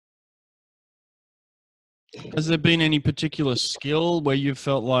Has there been any particular skill where you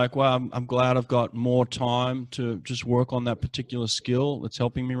felt like, wow, I'm glad I've got more time to just work on that particular skill that's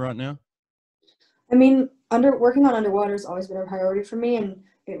helping me right now? I mean, working on underwater has always been a priority for me, and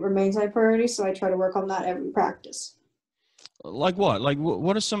it remains my priority. So I try to work on that every practice. Like what? Like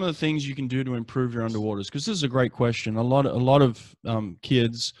what are some of the things you can do to improve your underwaters? Because this is a great question. A lot of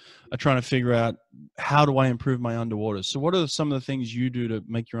kids are trying to figure out, how do I improve my underwaters? So what are some of the things you do to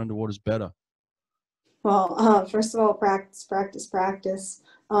make your underwaters better? Well, first of all, practice, practice, practice.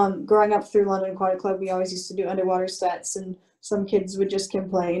 Growing up through London Aquatic Club, we always used to do underwater sets, and some kids would just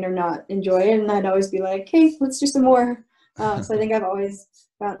complain or not enjoy it, and I'd always be like, "Hey, let's do some more." So I think I've always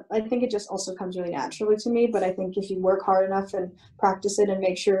found, I think it just also comes really naturally to me. But I think if you work hard enough and practice it, and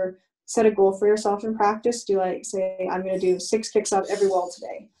make sure set a goal for yourself in practice, do like say I'm going to do 6 kicks up every wall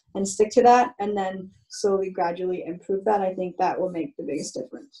today, and stick to that, and then slowly, gradually improve that. I think that will make the biggest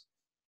difference.